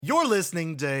You're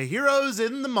listening to Heroes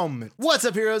in the Moment. What's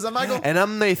up, heroes? I'm Michael. And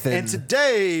I'm Nathan. And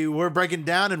today we're breaking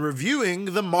down and reviewing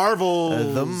The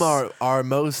Marvels. Our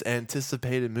most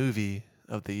anticipated movie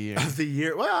of the year. Of the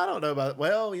year. Well, I don't know about it.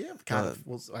 Well, yeah, kind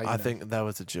of. I think that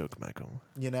was a joke, Michael.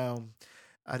 You know,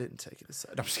 I didn't take it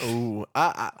aside. I'm just Oh,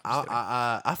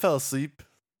 I fell asleep,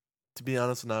 to be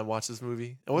honest, when I watched this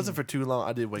movie. It wasn't for too long.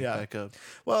 I did wake back up.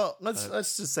 Well, let's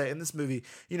just say in this movie,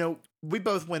 you know, we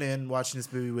both went in watching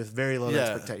this movie with very low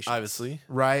expectations. Obviously.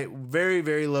 Right? Very,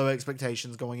 very low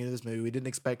expectations going into this movie. We didn't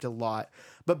expect a lot.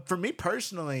 But for me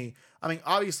personally, I mean,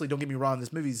 obviously, don't get me wrong,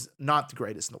 this movie's not the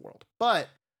greatest in the world. But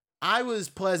I was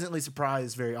pleasantly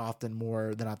surprised very often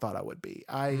more than I thought I would be.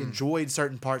 I enjoyed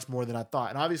certain parts more than I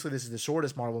thought. And obviously, this is the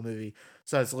shortest Marvel movie,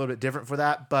 so it's a little bit different for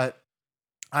that. But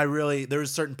there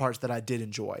was certain parts that I did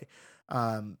enjoy.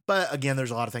 But again,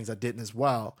 there's a lot of things I didn't as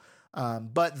well.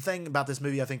 But the thing about this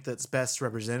movie, I think that's best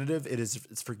representative,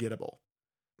 it's forgettable.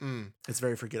 It's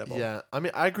very forgettable. Yeah, I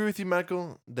mean, I agree with you,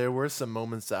 Michael. There were some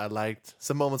moments that I liked,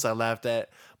 some moments I laughed at,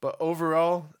 but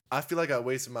overall, I feel like I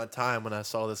wasted my time when I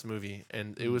saw this movie,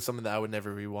 and it was something that I would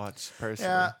never rewatch personally.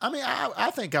 Yeah, I mean,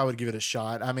 I think I would give it a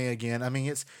shot. I mean, again,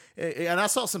 and I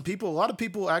saw some people, a lot of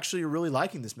people actually are really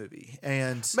liking this movie.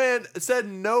 And man, it said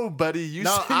nobody. You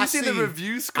seen the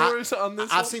review scores on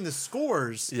this? I've seen the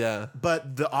scores. Yeah,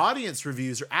 but the audience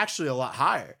reviews are actually a lot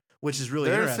higher, which is really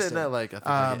interesting. They're sitting at like,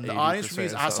 I think the audience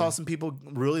reviews. I saw some people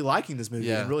really liking this movie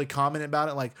and really commenting about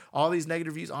it. Like all these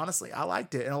negative reviews, honestly, I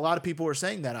liked it, and a lot of people were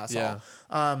saying that I saw.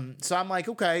 Yeah. So I'm like,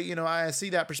 okay, you know, I see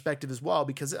that perspective as well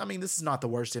because I mean, this is not the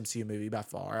worst MCU movie by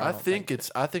far. I think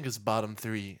it's bottom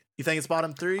 3. You think it's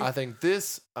bottom 3? I think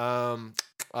this,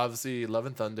 obviously, Love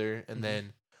and Thunder, and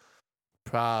then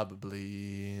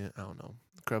probably I don't know,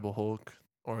 Incredible Hulk.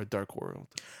 Or a Dark World.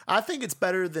 I think it's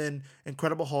better than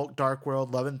Incredible Hulk, Dark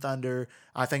World, Love and Thunder.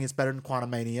 I think it's better than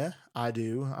Quantumania. I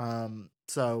do.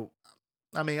 So,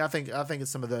 I mean, I think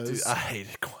it's some of those. Dude, I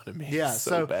hated Quantumania. Yeah,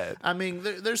 so bad. I mean,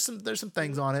 there's some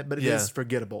things on it, but it is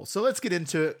forgettable. So let's get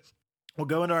into it. We'll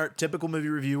go into our typical movie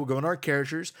review. We'll go into our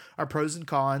characters, our pros and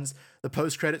cons, the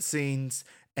post-credit scenes,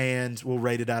 and we'll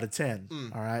rate it out of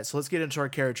 10. All right, so let's get into our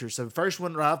characters. So the first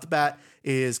one right off the bat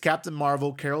is Captain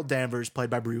Marvel, Carol Danvers, played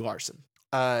by Brie Larson.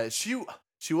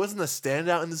 She wasn't a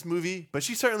standout in this movie, but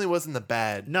she certainly wasn't the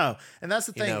bad. No, and that's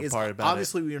the thing is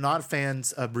obviously we are not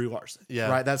fans of Brie Larson. Yeah,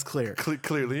 right. That's clear.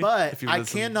 Clearly, but I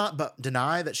cannot but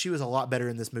deny that she was a lot better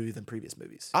in this movie than previous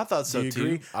movies. I thought so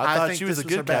too. I thought she was a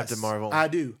good Captain Marvel. I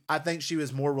do. I think she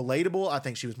was more relatable. I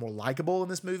think she was more likable in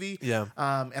this movie. Yeah.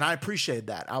 And I appreciated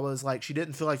that. I was like, she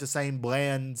didn't feel like the same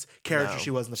bland character she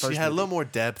was in the first. She had movie. A little more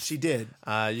depth. She did.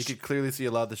 You could clearly see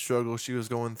a lot of the struggle she was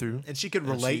going through, and she could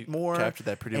relate more. Captured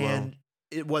that pretty well.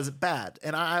 It wasn't bad,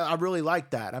 and I really like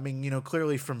that. I mean, you know,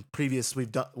 clearly from previous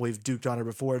we've duked on her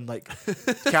before, and like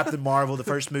Captain Marvel, the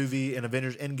first movie, and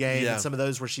Avengers Endgame, and some of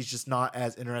those where she's just not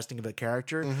as interesting of a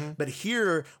character. But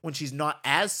here, when she's not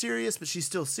as serious, but she's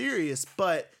still serious,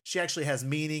 but she actually has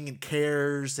meaning and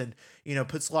cares, and you know,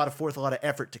 puts a lot of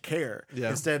effort to care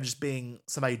instead of just being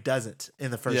somebody who doesn't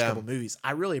in the first couple movies.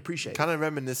 I really appreciate it. Kind of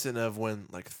reminiscent of when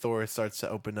like Thor starts to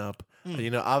open up.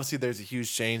 You know, obviously there's a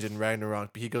huge change in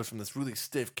Ragnarok, but he goes from this really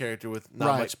stiff character with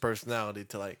not much personality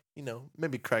to like, you know,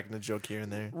 maybe cracking a joke here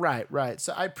and there. Right.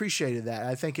 So I appreciated that.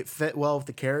 I think it fit well with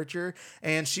the character,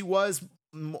 and she was.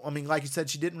 I mean, like you said,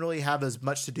 she didn't really have as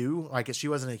much to do. Like, she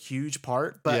wasn't a huge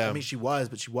part, but I mean, she was,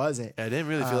 but she wasn't. Yeah, it didn't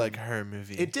really feel like her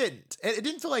movie. It didn't. It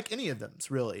didn't feel like any of them's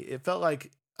really. It felt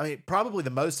like, I mean, probably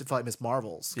the most it felt like Miss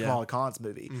Marvel's, Kamala Khan's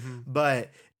movie,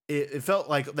 but it felt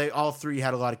like they all three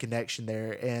had a lot of connection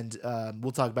there, and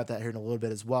we'll talk about that here in a little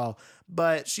bit as well.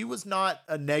 But she was not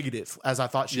a negative as I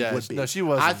thought she would be. No, she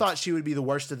wasn't. I thought she would be the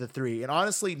worst of the three, and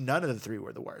honestly, none of the three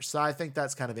were the worst. So I think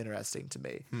that's kind of interesting to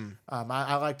me.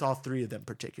 I liked all three of them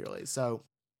particularly, so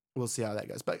we'll see how that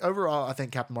goes. But overall, I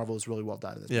think Captain Marvel is really well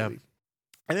done in this movie.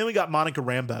 And then we got Monica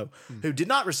Rambeau, who did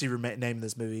not receive her name in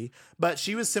this movie, but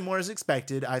she was similar as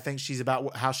expected. I think she's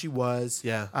about how she was.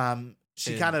 Yeah.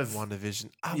 She kind of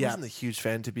WandaVision. I wasn't a huge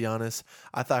fan, to be honest.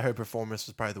 I thought her performance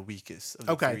was probably the weakest of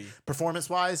the three.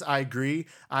 Performance-wise, I agree.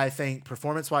 I think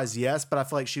performance-wise, yes, but I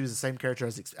feel like she was the same character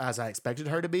as I expected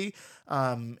her to be.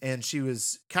 And she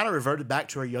was kind of reverted back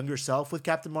to her younger self with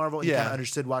Captain Marvel, and kind of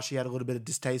understood why she had a little bit of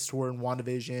distaste for her in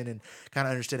WandaVision, and kind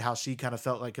of understood how she kind of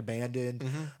felt like abandoned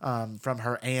from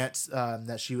her aunt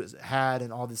that she had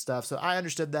and all this stuff. So I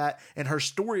understood that, and her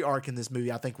story arc in this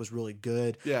movie I think was really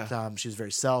good. Yeah. She was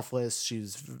very selfless. she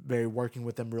was very working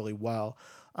with them really well.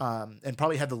 And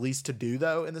probably had the least to do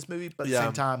though in this movie, but at the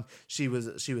same time, she was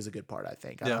a good part. I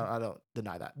think I don't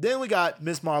deny that. Then we got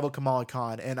Miss Marvel, Kamala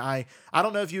Khan, and I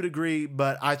don't know if you'd agree,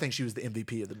 but I think she was the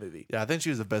MVP of the movie. Yeah, I think she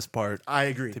was the best part. I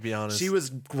agree. To be honest, she was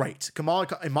great. Kamala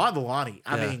Khan, Iman Vellani,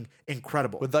 I mean,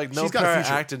 incredible. With like no prior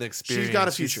acting experience, she's got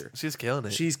a future. She's killing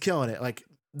it. She's killing it. Like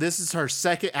this is her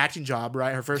second acting job,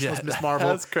 right? Her first one was Miss Marvel.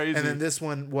 That's crazy. And then this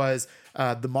one was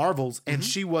The Marvels, and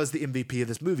she was the MVP of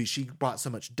this movie. She brought so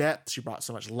much depth. She brought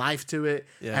so much life to it,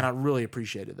 and I really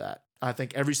appreciated that. I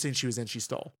think every scene she was in, she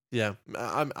stole. Yeah,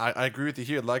 I agree with you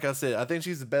here. Like I said, I think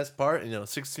she's the best part.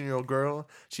 16-year-old girl,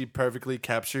 she perfectly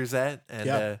captures that. And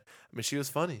I mean, she was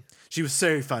funny. She was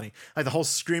very funny. Like the whole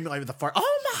screaming, like with the fart.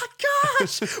 Oh my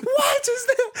gosh! What is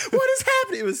that? What is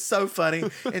happening? It was so funny,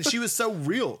 and she was so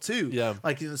real too. Yeah,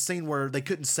 like in the scene where they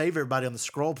couldn't save everybody on the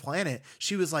Skrull planet,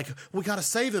 she was like, "We gotta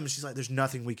save them." She's like, "There's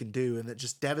nothing we can do," and it's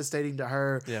just devastating to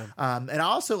her. Yeah. And I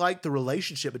also like the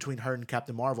relationship between her and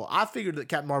Captain Marvel. I figured that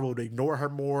Captain Marvel would ignore her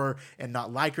more and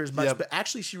not like her as much, but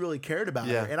actually she really cared about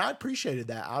her, and I appreciated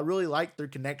that. I really liked their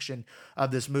connection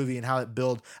of this movie and how it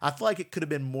built. I feel like it could have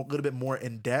been a little bit more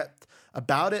in depth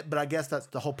about it, but I guess that's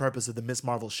the whole purpose of the Miss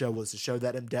Marvel show, was to show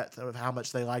that in depth of how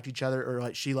much they liked each other, or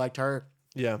like she liked her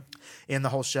in the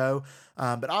whole show.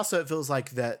 But also it feels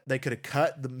like that they could have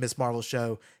cut the Miss Marvel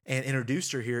show and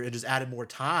introduced her here and just added more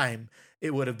time.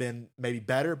 It would have been maybe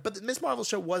better, but the Miss Marvel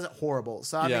show wasn't horrible.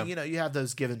 So I mean, you have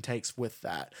those give and takes with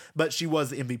that, but she was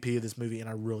the MVP of this movie and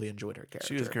I really enjoyed her character.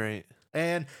 She was great.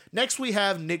 And next we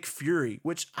have Nick Fury,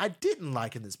 which I didn't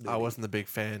like in this movie. I wasn't a big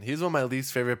fan. He's one of my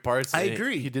least favorite parts. I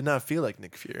agree. He did not feel like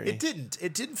Nick Fury. It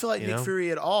didn't feel like Nick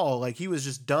Fury at all. Like he was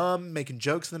just dumb, making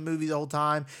jokes in the movie the whole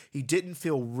time. He didn't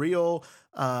feel real.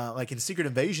 Like in Secret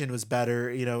Invasion was better.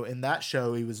 In that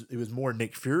show it was more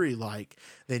Nick Fury like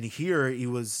than here. He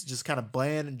was just kind of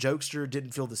bland and jokester.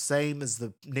 Didn't feel the same as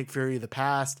the Nick Fury of the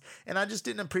past, and I just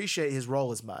didn't appreciate his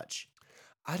role as much.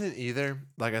 I didn't either,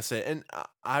 like I said, and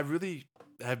I really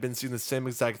have been seeing the same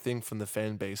exact thing from the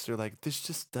fan base. They're like, this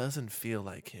just doesn't feel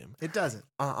like him. It doesn't.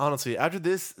 Honestly,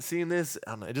 after seeing this,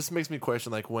 I don't know, it just makes me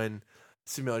question like when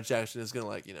Samuel L. Jackson is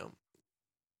gonna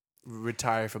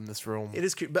retire from this role. It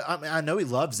is, but I know he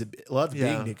loved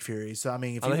being Nick Fury. So I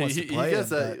mean, if he wants to play, he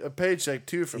gets a paycheck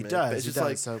too from it. He does. It's just does,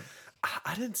 like so.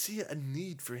 I didn't see a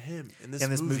need for him in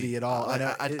this movie at all.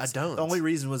 I don't. The only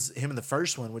reason was him in the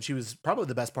first one, which he was probably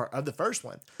the best part of the first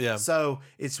one. Yeah. So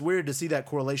it's weird to see that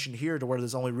correlation here, to where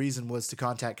his only reason was to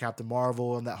contact Captain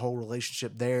Marvel and that whole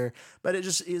relationship there. But it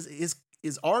just his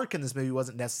arc in this movie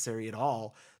wasn't necessary at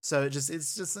all. So it's just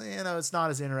it's not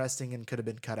as interesting and could have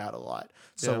been cut out a lot.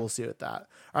 So we'll see with that.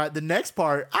 All right, the next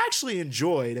part I actually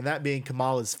enjoyed, and that being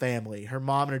Kamala's family, her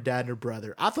mom and her dad and her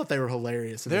brother. I thought they were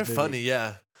hilarious. They're funny,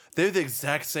 yeah. They're the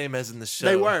exact same as in the show.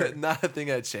 They were. Nothing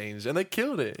had changed. And they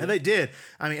killed it. And they did.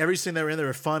 I mean, every scene they were in, they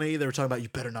were funny. They were talking about, you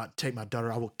better not take my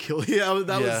daughter. I will kill you.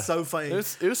 That was so funny.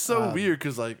 It was so weird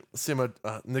because, like,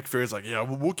 Nick Fury's like, yeah,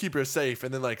 we'll keep her safe.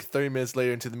 And then, like, 30 minutes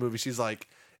later into the movie, she's, like,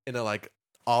 in a, like,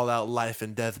 all-out life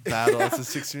and death battle. It's a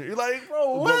 16. You're like,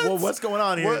 bro, what? Well, what's going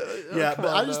on here? Yeah, but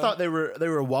I just now. thought they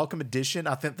were a welcome addition.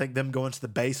 I think them going to the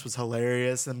base was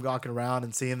hilarious. Them walking around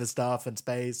and seeing the stuff in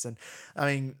space, and I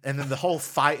mean, and then the whole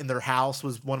fight in their house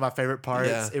was one of my favorite parts.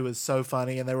 Yeah. It was so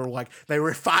funny, and they were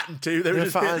fighting too. They were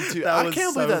fighting too. I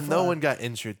can't believe that no one got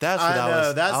injured. That's what I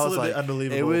was. That's I was like,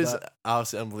 unbelievable. It was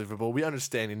obviously unbelievable. We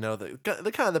understand, the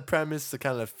kind of the premise, the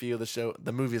kind of feel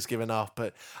the movie is giving off,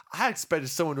 but I expected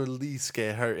someone to at least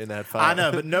get hurt in that fight. I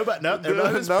know, but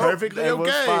everybody was perfectly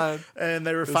okay, and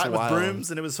they were fighting with brooms,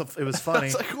 and it was funny.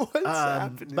 It's like, what's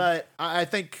happening? But I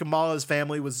think Kamala's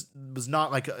family was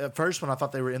not like, at first when I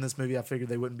thought they were in this movie, I figured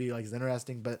they wouldn't be like as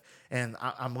interesting. I'm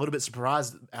a little bit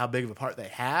surprised how big of a part they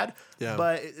had. Yeah.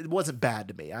 But it wasn't bad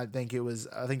to me. I think it was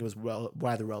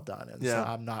rather well done, and so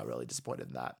I'm not really disappointed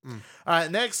in that. All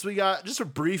right, next we got just a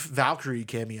brief Valkyrie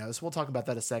cameo. So we'll talk about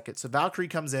that in a second. So Valkyrie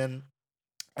comes in,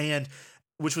 and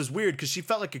which was weird because she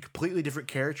felt like a completely different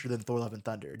character than Thor: Love and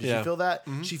Thunder. Did you feel that?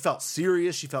 Mm-hmm. She felt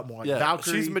serious. She felt more like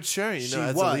Valkyrie. She's mature, as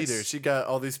a leader. She got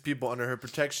all these people under her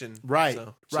protection. Right.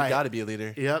 So she got to be a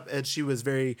leader. Yep. And she was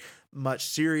very much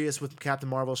serious with Captain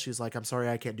Marvel. She's like, I'm sorry,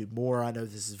 I can't do more. I know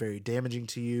this is very damaging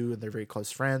to you, and they're very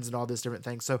close friends and all this different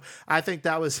things. So I think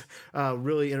that was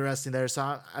really interesting there.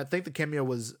 So I think the cameo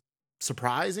was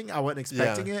surprising. I wasn't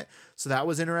expecting it, so that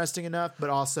was interesting enough, but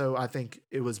also I think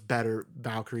it was better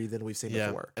Valkyrie than we've seen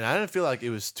before. And I didn't feel like it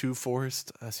was too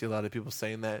forced. I see a lot of people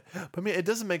saying that, but I mean, it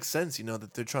doesn't make sense,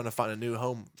 that they're trying to find a new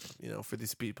home, for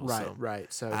these people.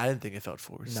 Right. So I didn't think it felt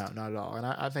forced. No, not at all. And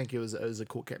I think it was a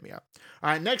cool cameo.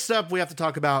 All right, next up we have to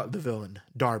talk about the villain,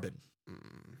 Darben.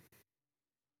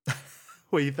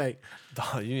 What do you think?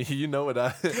 You know what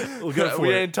I Well, go for we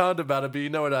it. ain't talked about it, but you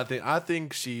know what I think. I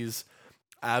think she's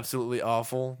absolutely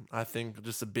awful. I think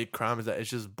just a big crime is that it's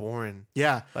just boring.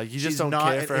 Yeah, Like you she's just don't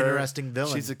not care an for her. interesting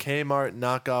villain. She's a Kmart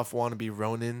knockoff wannabe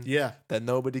Ronin yeah. that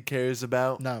nobody cares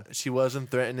about. No. She wasn't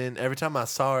threatening. Every time I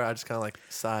saw her, I just kind of like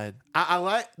sighed. I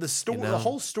like the story, You know? the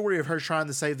whole story of her trying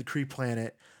to save the Kree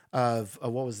planet. Of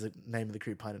what was the name of the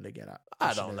Kree planet again?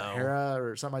 I should don't know. Hera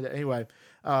or something like that. Anyway,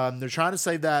 they're trying to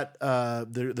save that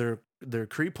their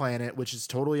Kree planet, which is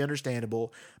totally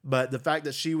understandable. But the fact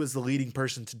that she was the leading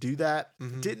person to do that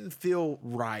didn't feel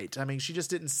right. I mean, she just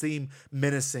didn't seem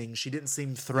menacing. She didn't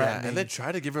seem threatening. Yeah, and they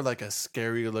try to give her like a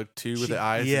scary look too with She- the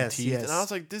eyes yes, and teeth. yes. And I was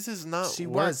like, this is not she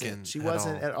working. wasn't. She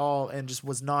wasn't at all, and just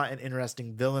was not an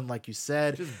interesting villain, like you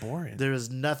said. Just boring. There was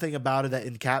nothing about it that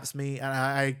encaps me, and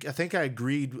I think I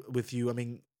agreed with you. I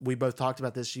mean, we both talked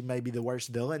about this. She may be the worst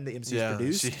villain the MCU's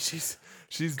produced.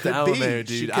 She's Could down be. there,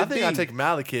 She dude. I could think I be. take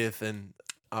Malekith and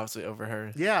obviously over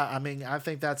her. Yeah, I mean, I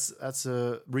think that's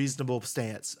a reasonable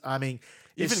stance. I mean,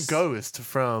 Even it's- Ghost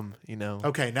from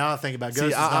Okay, now I think about Ghost See,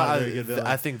 is not I, a very good villain.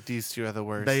 I think these two are the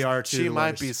worst. They are two She of the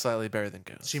might worst. be slightly better than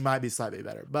Ghost. She might be slightly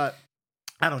better, but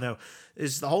I don't know.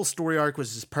 It's the whole story arc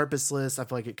was just purposeless. I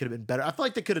feel like it could have been better. I feel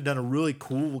like they could have done a really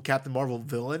cool Captain Marvel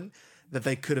villain that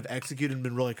they could have executed and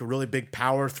been really, like a really big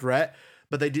power threat,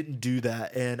 but they didn't do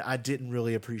that, and I didn't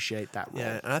really appreciate that role.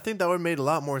 Yeah, and I think that would have made a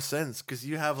lot more sense because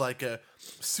you have like a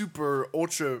super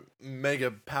ultra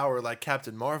mega power like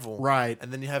Captain Marvel, Right.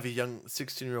 and then you have a young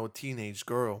 16-year-old teenage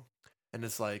girl, and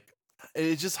it's like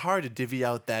it's just hard to divvy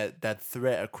out that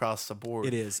threat across the board.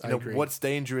 It is. You I know, agree. what's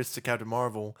dangerous to Captain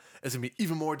Marvel is gonna be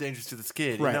even more dangerous to this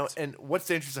kid. You know, Right. and what's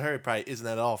dangerous to her probably isn't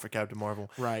at all for Captain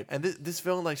Marvel. Right. And this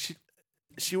villain, like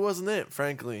she wasn't it,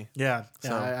 frankly. Yeah,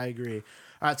 So- I agree.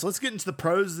 All right, so let's get into the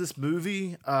pros of this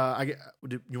movie.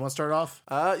 You want to start off?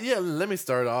 Yeah, let me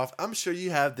start off. I'm sure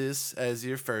you have this as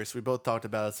your first. We both talked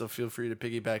about it, so feel free to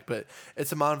piggyback. But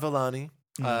it's Iman Vellani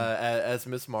as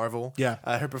Miss Marvel. Yeah.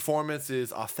 Her performance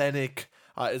is authentic.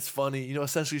 It's funny. You know,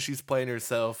 essentially she's playing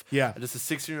herself. Yeah. Just a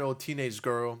 16-year-old teenage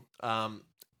girl.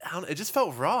 It just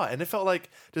felt raw, and it felt like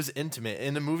just intimate.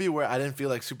 In a movie where I didn't feel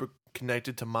like super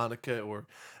connected to Monica or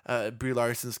Brie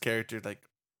Larson's character, like,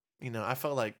 you know, I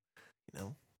felt like, you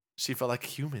know, she felt like a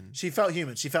human. She felt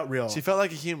human. She felt real. She felt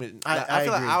like a human. I I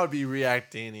feel like agree. I would be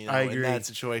reacting, you know, I in agree. that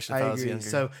situation if I, was younger.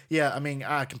 So yeah, I mean,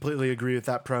 I completely agree with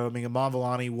that pro. I mean, Iman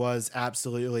Vellani was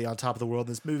absolutely on top of the world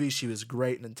in this movie. She was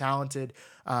great and talented.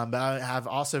 But I have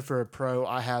also for a pro,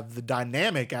 I have the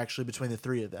dynamic actually between the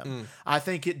three of them. I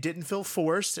think it didn't feel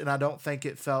forced, and I don't think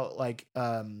it felt like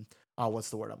what's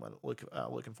the word I'm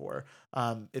looking for?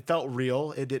 It felt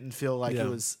real. It didn't feel like Yeah. it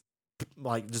was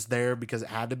like just there because it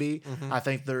had to be. Mhm. I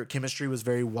think their chemistry was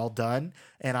very well done,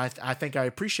 and I think I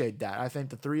appreciate that. I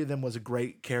think the three of them was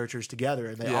great characters together,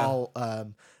 and they Yeah. all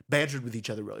bantered with each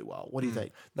other really well. What do you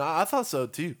think? No, I thought so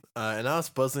too, and I was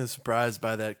pleasantly surprised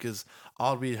by that because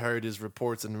all we heard is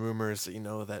reports and rumors, you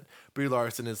know, that Brie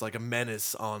Larson is like a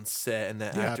menace on set and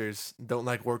that Yeah. actors don't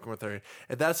like working with her.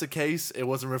 If that's the case, it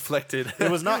wasn't reflected. It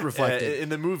was not reflected. in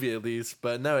the movie, at least.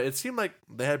 But no, it seemed like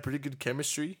they had pretty good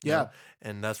chemistry. you Yeah. know,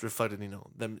 and that's reflected. You know,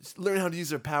 them learning how to use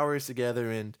their powers together,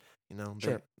 and you know,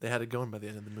 Sure. they had it going by the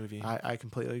end of the movie. I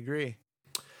completely agree.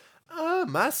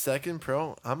 My second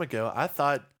pro, I'm gonna go. I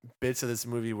thought bits of this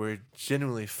movie were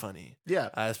genuinely funny. Yeah,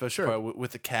 Especially Sure. part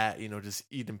with the cat, you know, just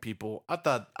eating people. I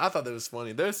thought that was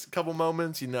funny. There's a couple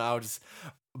moments, you know, I was just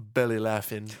belly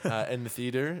laughing in the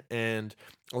theater, and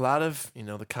a lot of, you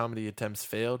know, the comedy attempts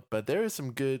failed, but there is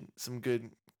some good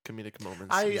comedic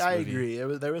moments. in this I movie.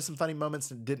 agree. There was some funny moments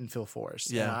that didn't feel forced.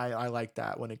 Yeah. and I like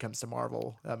that when it comes to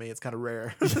Marvel. I mean, it's kind of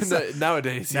rare.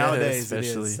 Nowadays, Nowadays,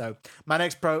 especially. it is. So my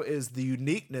next pro is the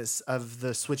uniqueness of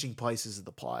the switching places of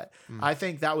the plot. I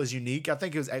think that was unique. I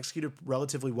think it was executed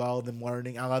relatively well. Them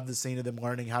learning, I love the scene of them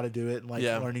learning how to do it and like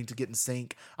Yeah. learning to get in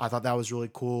sync. I thought that was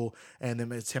really cool, and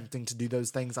them attempting to do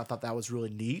those things. I thought that was really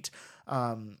neat.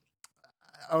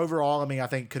 Overall, I mean, I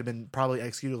think could have been probably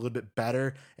executed a little bit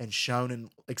better and shown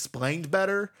and explained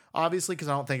better, obviously, because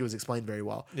I don't think it was explained very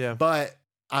well. Yeah. But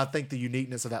I think the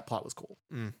uniqueness of that plot was cool.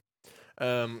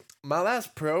 My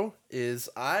last pro is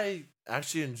I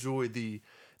actually enjoyed the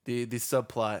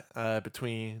subplot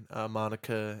between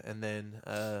Monica and then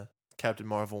Captain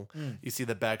Marvel. You see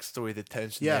the backstory, the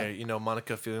tension Yeah. there. You know,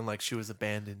 Monica feeling like she was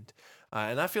abandoned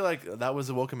And I feel like that was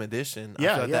a welcome addition. I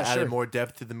Yeah, feel like yeah, that added sure. more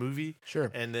depth to the movie. Sure.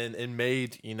 And then it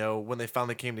made, when they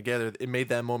finally came together, it made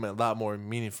that moment a lot more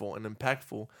meaningful and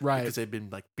impactful. Right. Because they'd been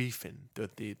like beefing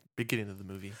at the beginning of the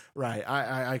movie. Right.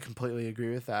 I completely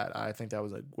agree with that. I think that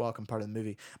was a welcome part of the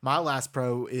movie. My last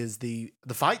pro is the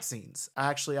fight scenes.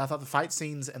 Actually, I thought the fight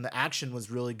scenes and the action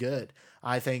was really good.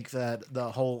 I think that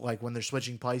the whole, like when they're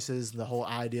switching places, the whole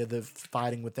idea of the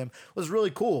fighting with them was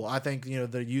really cool. I think,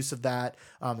 the use of that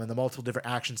and the multiple different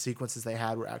action sequences they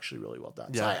had were actually really well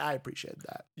done. So Yeah. I appreciated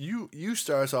that. You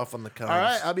start us off on the cons. All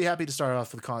right. I'll be happy to start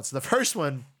off with cons. So the first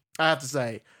one, I have to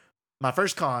say, my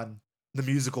first con, the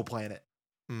musical planet.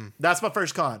 That's my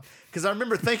first con. Because I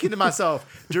remember thinking to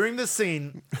myself during this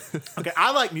scene, okay,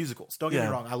 I like musicals. Don't get me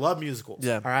wrong. I love musicals.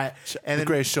 Yeah. All right. And the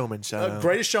Greatest Showman, shout out.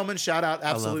 Greatest Showman, shout out.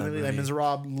 that Absolutely. movie. Les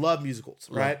Miserables. Love musicals.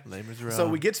 Right. Les Miserables. So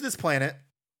we get to this planet.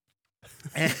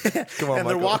 And, Come on, and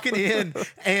they're Michael. walking in,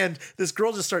 and this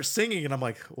girl just starts singing, and I'm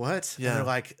like, "What?" Yeah. And they're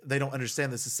like, "They don't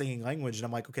understand this is singing language," and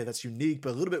I'm like, "Okay, that's unique, but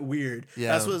a little bit weird."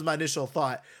 Yeah. That's what was my initial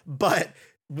thought. But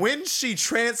when she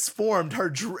transformed her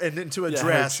into a Yeah, her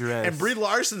dress, dress. and Brie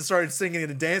Larson started singing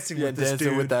and dancing with this dancing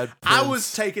dude, with that I prince.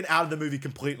 was taken out of the movie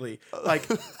completely. Like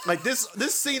this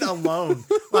scene alone,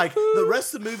 like the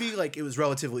rest of the movie, like it was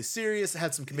relatively serious. It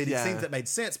had some comedic Yeah. scenes that made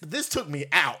sense, but this took me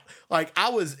out. Like I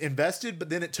was invested, but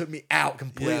then it took me out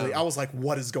completely. Yeah. I was like,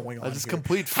 "What is going on?" just here?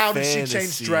 complete How did she fantasy. change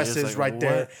It's dresses like, right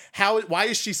there? what? Why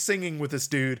is she singing with this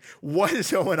dude? What is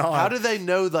going on? How do they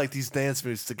know like these dance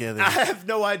moves together? I have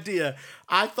no idea.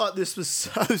 I thought this was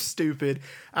so stupid.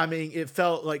 I mean, it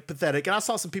felt like pathetic. And I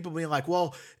saw some people being like,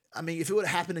 "Well, I mean, if it would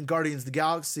have happened in Guardians of the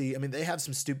Galaxy, I mean, they have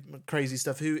some stupid, crazy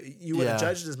stuff. Who you wouldn't have Yeah.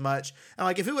 judged as much. And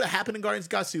like, if it would have happened in Guardians of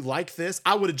the Galaxy like this,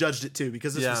 I would have judged it too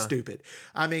because this was Yeah. stupid.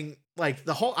 I mean, like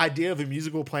the whole idea of a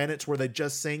musical planet where they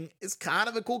just sing is kind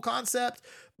of a cool concept,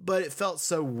 but it felt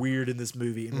so weird in this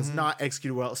movie and was not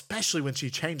executed well, especially when she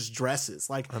changed dresses.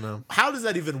 Like, I know. how does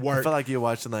that even I work? felt like you're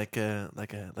watching like a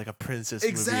princess movie at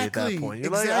Exactly, that point. You're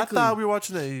exactly. like, I thought we were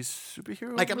watching a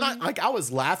superhero. Like, I'm not movie. like I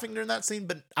was laughing during that scene,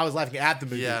 but I was laughing at the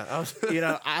movie. Yeah, I was-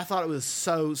 I thought it was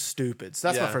so stupid. So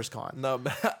that's my Yeah. first con. No,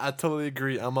 I totally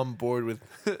agree. I'm on board with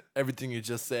everything you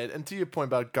just said. And to your point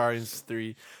about Guardians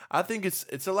 3, I think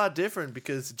it's a lot different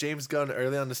because James Gunn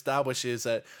early on establishes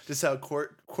that just how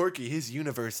quirky his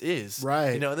universe is.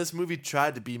 Right. And this movie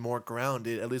tried to be more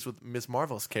grounded, at least with Miss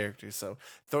Marvel's character. So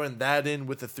throwing that in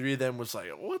with the three of them was like,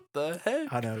 what the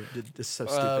heck? I know, it's so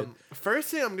stupid. First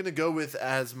thing I'm gonna go with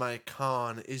as my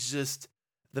con is just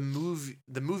the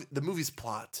movie's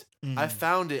plot. I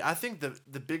found it. I think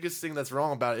the biggest thing that's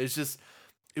wrong about it is just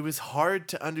it was hard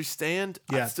to understand.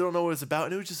 Yeah. I still don't know what it's about,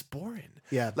 and it was just boring.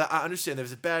 Yeah. Like I understand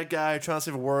there's a bad guy trying to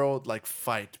save a world, like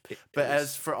fight. But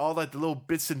as for all like the little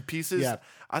bits and pieces, Yeah.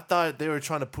 I thought they were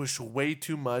trying to push way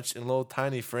too much in a little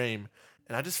tiny frame,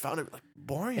 and I just found it like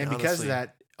boring. And because honestly. of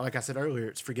that, like I said earlier,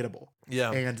 it's forgettable.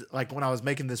 Yeah. And like when I was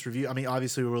making this review, I mean,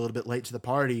 obviously we were a little bit late to the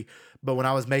party, but when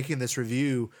I was making this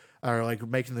review or like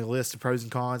making the list of pros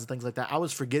and cons and things like that, I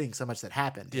was forgetting so much that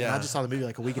happened. Yeah. And I just saw the movie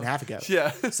like a week and a half ago.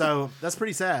 Yeah. So that's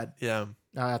pretty sad. yeah.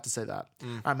 I have to say that. All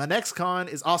right, my next con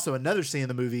is also another scene in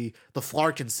the movie, the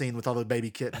Flarkin scene with all the baby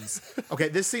kittens. Okay,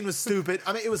 this scene was stupid.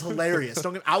 I mean, it was hilarious.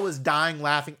 I was dying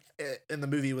laughing in the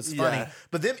movie. It was funny. Yeah.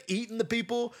 But them eating the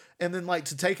people and then like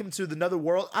to take them to the another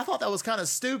world, I thought that was kind of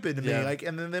stupid to me. Yeah. Like,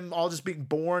 and then them all just being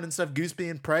born and stuff, Goose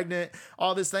being pregnant,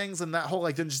 all these things, and that whole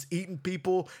like them just eating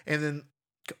people, and then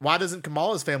why doesn't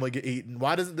Kamala's family get eaten?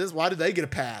 Why did they get a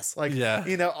pass? Like, Yeah.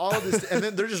 all of this, and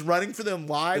then they're just running for them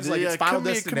lives, like it's Final come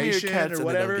here, Destination cats, or and they don't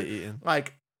whatever. get eaten.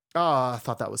 Like, oh, I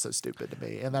thought that was so stupid to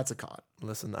me, and that's a con.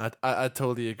 Listen, I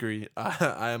totally agree.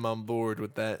 I am on board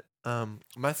with that.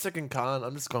 My second con,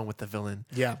 I'm just going with the villain.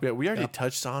 Yeah. We already Yep.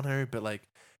 touched on her, but like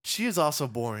she is also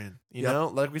boring. You Yep. know,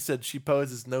 like we said, she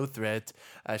poses no threat.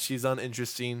 She's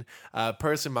uninteresting.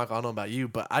 Personally, Mark, I don't know about you,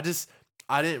 but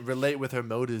I didn't relate with her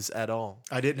motives at all.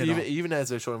 I didn't at all. Even as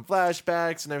they're showing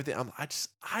flashbacks and everything.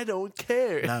 I don't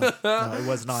care. No, it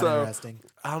was not So, interesting.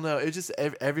 I don't know. It just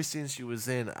every scene she was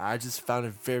in, I just found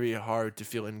it very hard to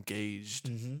feel engaged,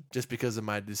 just because of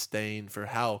my disdain for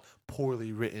how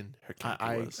poorly written her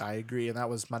character was. I agree, and that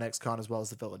was my next con as well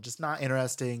as the villain. Just not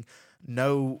interesting.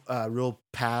 No real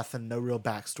path and no real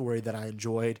backstory that I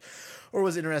enjoyed or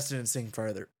was interested in seeing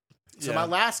further. So Yeah. my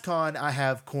last con, I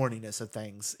have corniness of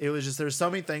things. It was just there's so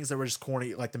many things that were just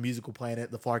corny, like the musical planet,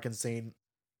 the Flarkin scene.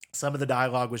 Some of the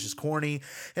dialogue was just corny,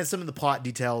 and some of the plot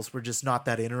details were just not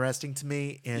that interesting to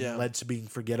me and Yeah. led to being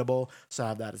forgettable. So I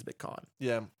have that as a big con.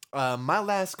 Yeah. My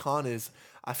last con is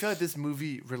I feel like this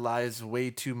movie relies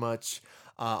way too much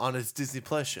on its Disney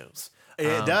Plus shows.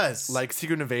 It does. Like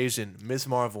Secret Invasion, Miss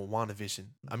Marvel, WandaVision.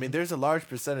 I mean, there's a large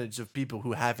percentage of people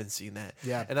who haven't seen that.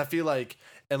 Yeah. And I feel like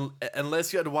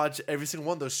unless you had to watch every single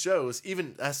one of those shows,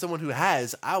 even as someone who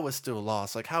has, I was still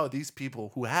lost. Like, how are these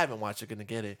people who haven't watched it going to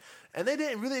get it? And they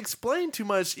didn't really explain too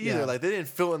much either. Yeah. Like, they didn't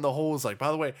fill in the holes. Like,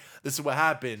 by the way, this is what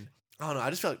happened. I don't know.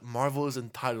 I just feel like Marvel is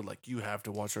entitled. Like, you have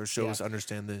to watch our shows to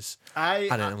understand this. I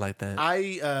didn't like that.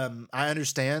 I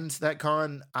understand that,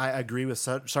 Con. I agree with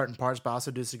certain parts, but I also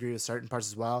disagree with certain parts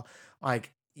as well.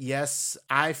 Like, yes,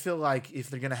 I feel like if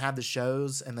they're going to have the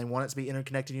shows and they want it to be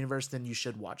interconnected universe, then you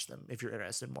should watch them if you're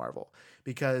interested in Marvel.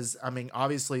 Because, I mean,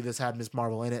 obviously this had Miss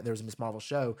Marvel in it. There was a Miss Marvel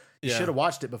show. You should have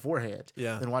watched it beforehand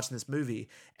than watching this movie.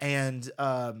 And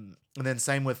then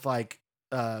same with, like,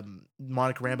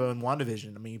 Monica Rambeau and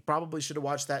WandaVision. I mean, you probably should have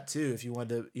watched that too if you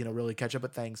wanted to, really catch up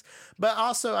with things. But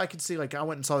also, I could see, like, I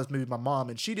went and saw this movie with my mom,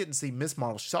 and she didn't see Miss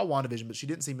Marvel. She saw WandaVision, but she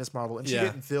didn't see Miss Marvel, and she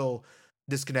didn't feel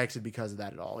disconnected because of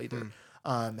that at all either.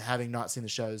 Having not seen the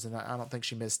shows, and I don't think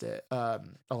she missed it. A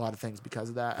lot of things because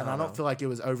of that, and I don't feel like it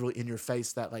was overly in your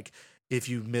face that, like, if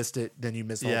you missed it, then you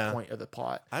missed the whole point of the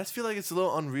plot. I just feel like it's a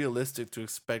little unrealistic to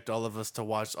expect all of us to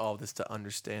watch all of this to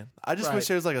understand. I just wish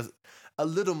there was, like, a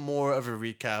little more of a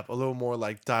recap, a little more,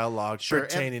 like, dialogue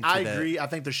pertaining to that. I agree. I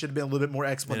think there should have been a little bit more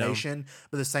explanation,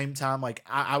 but at the same time, like,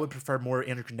 I would prefer more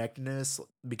interconnectedness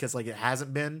because, like, it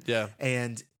hasn't been. Yeah.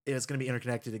 And if it's going to be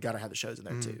interconnected, it got to have the shows in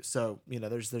there too. So,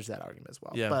 there's that argument as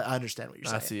well. Yeah. But I understand what you're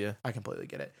saying. I see you. I completely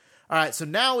get it. All right, so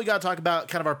now we got to talk about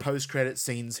kind of our post-credit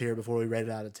scenes here before we rate it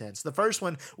out of 10. So the first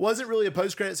one wasn't really a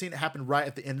post-credit scene. It happened right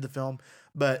at the end of the film.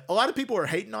 But a lot of people are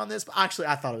hating on this, but actually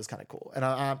I thought it was kind of cool. And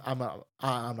I'm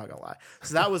not going to lie.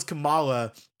 So that was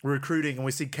Kamala recruiting, and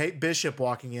we see Kate Bishop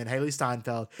walking in, Haley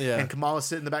Steinfeld, and Kamala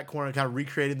sitting in the back corner kind of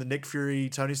recreating the Nick Fury,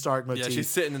 Tony Stark motif. Yeah, she's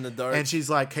sitting in the dark. And she's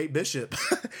like, Kate Bishop.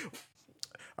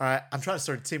 All right, I'm trying to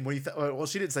start a team. What do you well,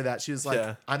 she didn't say that. She was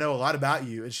like, I know a lot about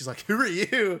you. And she's like, who are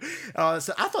you?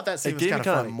 So I thought that scene was kind of funny. It gave me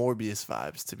kind of Morbius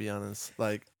vibes, to be honest.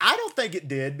 Like, I don't think it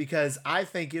did because I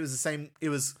think it was the same. It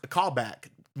was a callback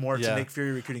more to Nick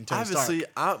Fury recruiting Tony Stark. Obviously,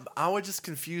 I was just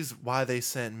confused why they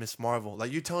sent Miss Marvel.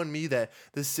 Like, you're telling me that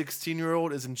this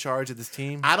 16-year-old is in charge of this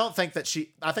team? I don't think that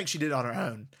I think she did it on her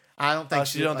own. I don't think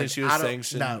she was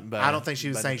sanctioned. No, I don't think she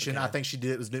was sanctioned. Okay. I think she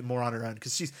did it was more on her own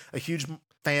because she's a huge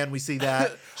fan. We see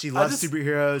that she loves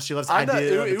superheroes. She loves the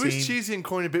idea. It was cheesy and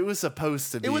corny, but it was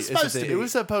supposed to be. It was supposed to be. It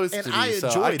was supposed to be. I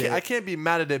enjoyed it. I can't be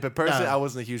mad at it, but personally, I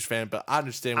wasn't a huge fan. But I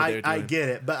understand what they were doing. I get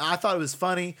it, but I thought it was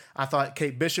funny. I thought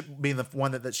Kate Bishop being the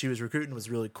one that she was recruiting was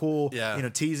really cool. Yeah,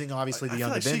 teasing obviously the young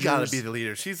Avengers. She got to be the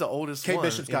leader. She's the oldest. Kate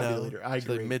Bishop's got to be the leader. I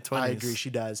agree. Like mid-20s. I agree. She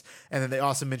does. And then they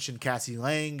also mentioned Cassie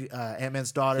Lang,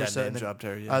 Ant-Man's daughter. Yeah, and dropped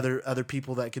her. Yeah. Other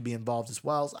people that could be involved as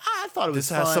well. So I thought it was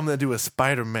fun. This has something to do with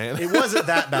Spider-Man. It wasn't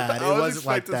that bad. It wasn't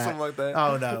like that. Something like that.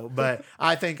 Oh no, but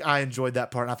I think I enjoyed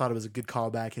that part. And I thought it was a good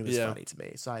callback. And it was funny to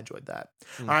me, so I enjoyed that.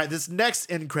 All right, this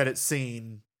next end credit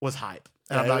scene was hype.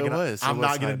 And I'm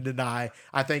not gonna deny.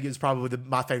 I think it was probably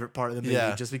my favorite part of the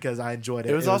movie, just because I enjoyed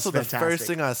it. It was also the first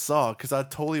thing I saw because I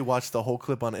totally watched the whole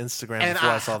clip on Instagram before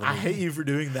I saw the movie. I hate you for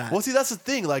doing that. Well, see, that's the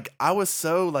thing. Like, I was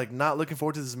so not looking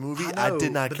forward to this movie. I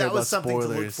did not care about spoilers. That was something to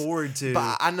look forward to.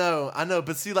 But I know.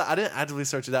 But see, I didn't actively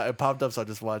search it out. It popped up, so I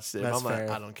just watched it. That's fair.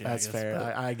 Like, I don't care. That's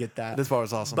fair. I get that. This part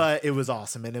was awesome. But it was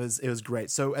awesome, and it was great.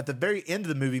 So at the very end of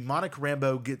the movie, Monica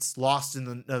Rambeau gets lost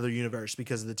in another universe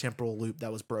because of the temporal loop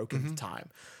that was broken in time.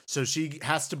 So she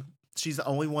has to. She's the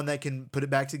only one that can put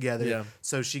it back together. Yeah.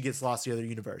 So she gets lost in the other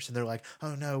universe, and they're like,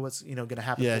 "Oh no, what's going to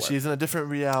happen?" Yeah, she's in a different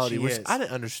reality, which is. I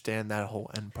didn't understand that whole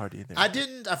end part either. I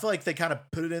didn't. I feel like they kind of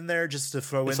put it in there just to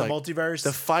throw in the multiverse.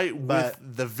 The fight with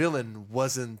the villain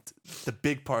wasn't the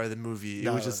big part of the movie.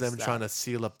 It was just them trying to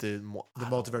seal up the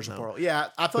multiversal portal. Yeah,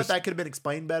 I thought that could have been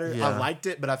explained better. I liked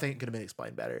it, but I think it could have been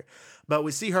explained better. But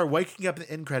we see her waking up in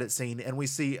the end credit scene, and we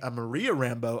see a Maria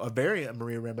Rambeau, a variant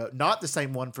Maria Rambeau, not the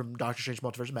same one from Doctor Strange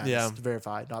Multiverse of Madness, to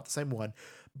verify, not the same one,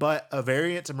 but a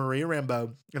variant to Maria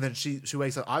Rambeau. And then she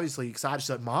wakes up obviously excited. She's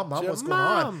like, Mom, what's going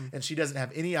on? And she doesn't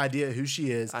have any idea who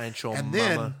she is. I ain't sure, and mama.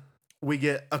 then we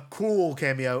get a cool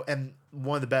cameo, and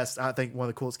one of the best, I think one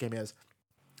of the coolest cameos,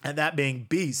 and that being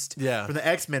Beast from the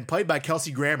X-Men, played by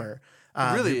Kelsey Grammer,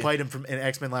 who played him in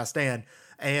X-Men Last Stand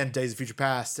and Days of Future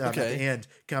Past at the end,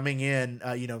 coming in,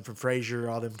 from Frasier,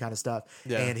 all them kind of stuff.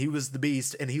 Yeah. And he was the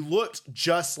Beast, and he looked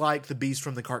just like the Beast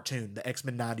from the cartoon, the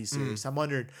X-Men 90s series. I'm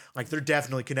wondering, they're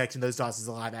definitely connecting those dots as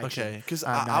a live action. Okay, because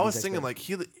I was thinking,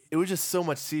 it was just so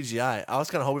much CGI. I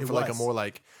was kind of hoping for, a more,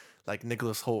 like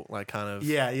Nicholas Hoult, like kind of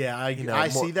Yeah, I more-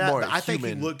 see that. more But I think he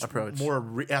human looked approach.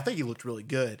 I think he looked really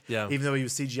good. Yeah. Even though he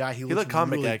was CGI, he looked looked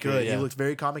comic really accurate, good. yeah. He looked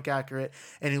very comic accurate,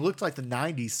 and he looked like the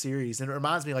 '90s series. And it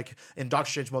reminds me, like in Doctor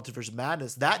Strange: Multiverse of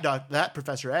Madness, that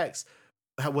Professor X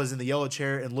was in the yellow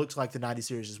chair and looked like the '90s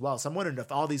series as well. So I'm wondering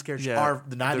if all these characters Yeah, are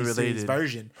the '90s series related.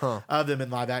 version Huh. of them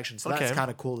in live action. So that's Okay. kind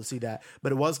of cool to see that.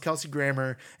 But it was Kelsey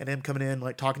Grammer and him coming in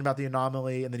like talking about the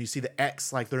anomaly, and then you see the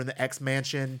X, like they're in the X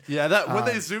mansion. Yeah, that when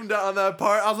they zoomed out on that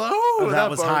part, I was like, "Oh, That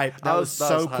was part, hype. That was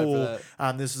so hype for cool.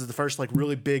 that. This was the first like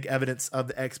really big evidence of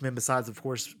the X-Men, besides of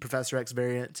course Professor X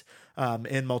variant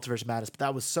in Multiverse of Madness. But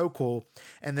that was so cool.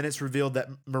 And then it's revealed that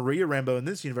Maria Rambeau in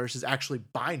this universe is actually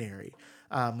binary,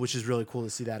 which is really cool to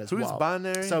see that as Who's well.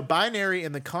 binary? So binary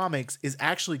in the comics is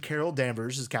actually Carol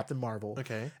Danvers as Captain Marvel.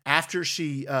 Okay. After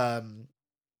she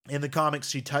in the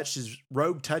comics,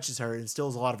 Rogue touches her and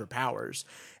steals a lot of her powers.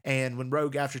 And when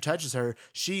Rogue after touches her,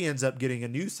 she ends up getting a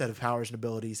new set of powers and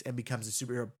abilities and becomes a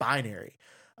superhero binary.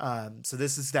 So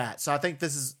this is that. So I think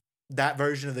this is that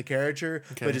version of the character,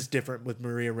 Okay. but it's different with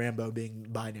Maria Rambeau being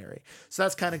binary. So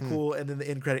that's kind of cool. And then the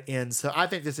end credit ends. So I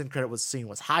think this end credit scene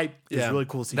was hype. It was Yeah. really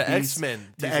cool to see The Beast, X-Men, the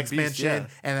Beast and X-Men, Beast, yeah.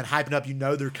 and then hyping up. You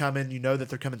know they're coming. You know that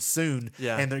they're coming soon.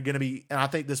 Yeah. And they're going to be. And I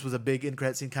think this was a big end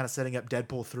credit scene, kind of setting up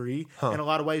Deadpool 3 Huh. in a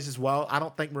lot of ways as well. I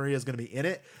don't think Maria's going to be in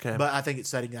it, Okay. but I think it's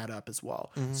setting that up as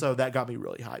well. So that got me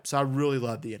really hyped. So I really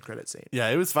loved the end credit scene. Yeah,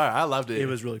 it was fire. I loved it. It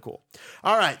was really cool.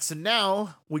 All right, so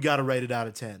now we got to rate it out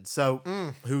of 10. So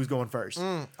who's going first?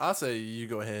 I'll say you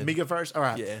go ahead. Me go first? All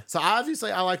right. Yeah. So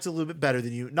obviously I liked it a little bit better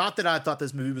than you. Not that I thought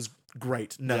this movie was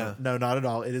great. No, Yeah. no, not at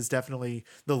all. It is definitely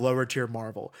the lower tier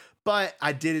Marvel. But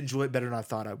I did enjoy it better than I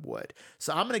thought I would.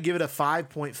 So I'm going to give it a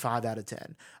 5.5 out of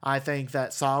 10. I think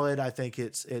that's solid. I think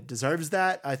it deserves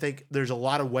that. I think there's a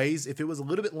lot of ways. If it was a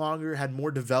little bit longer, had more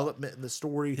development in the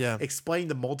story, Yeah. explained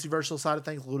the multiversal side of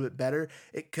things a little bit better,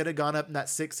 it could have gone up in that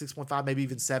 6.5, maybe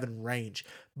even 7 range.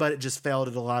 But it just failed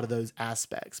at a lot of those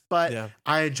aspects. But Yeah.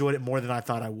 I enjoyed it more than I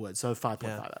thought I would. So 5.5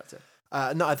 Yeah. out of 10.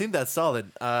 No, I think that's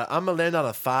solid. I'm gonna land on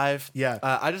a 5. Yeah.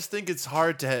 I just think it's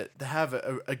hard to have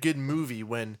a good movie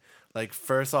when, like,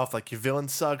 first off, like, your villain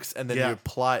sucks, and then Yeah. your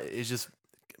plot is just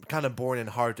kind of boring and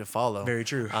hard to follow. Very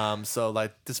true. So,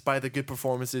 like, despite the good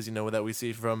performances, that we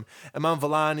see from Iman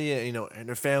Vellani, and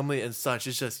her family and such,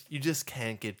 it's just you just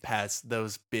can't get past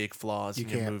those big flaws in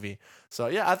your can't. movie. So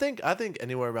yeah, I think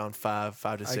anywhere around 5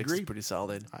 to 6 is agree. pretty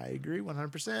solid. I agree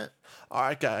 100%. All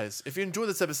right, guys. If you enjoyed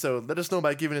this episode, let us know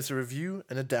by giving us a review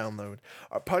and a download.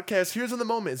 Our podcast, Here's in the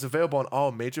Moment, is available on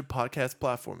all major podcast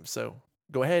platforms. So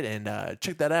go ahead and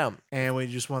check that out. And we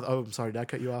just want. Oh, I'm sorry. Did I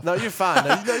cut you off? No, you're fine.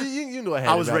 No, you can go ahead.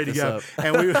 I and was wrap ready to this go. up.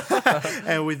 And we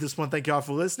and we just want to thank you all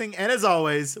for listening. And as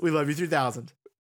always, we love you 3000.